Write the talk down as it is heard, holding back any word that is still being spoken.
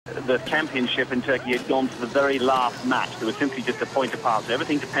The championship in Turkey had gone to the very last match. There was simply just a point apart. So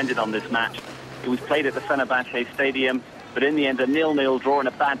everything depended on this match. It was played at the Fenerbahce stadium, but in the end a 0-0 draw in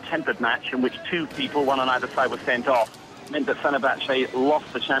a bad-tempered match in which two people, one on either side, were sent off, meant that Fenerbahce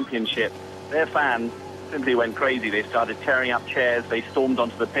lost the championship. Their fans simply went crazy. They started tearing up chairs, they stormed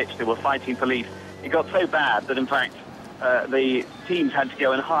onto the pitch, they were fighting police. It got so bad that in fact the teams had to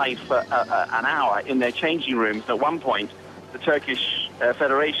go and hide for an hour in their changing rooms. At one point the Turkish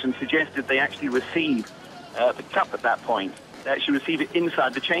Federation suggested they actually receive the cup at that point. They actually receive it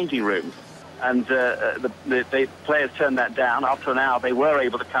inside the changing rooms. And the players turned that down. After an hour, they were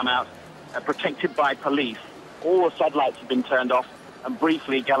able to come out protected by police. All the floodlights had been turned off, and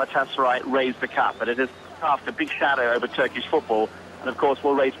briefly Galatasaray raised the cup. But it has cast a big shadow over Turkish football, and of course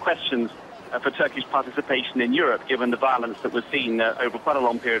will raise questions for Turkish participation in Europe, given the violence that was seen over quite a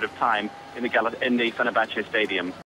long period of time in the Fenerbahce stadium.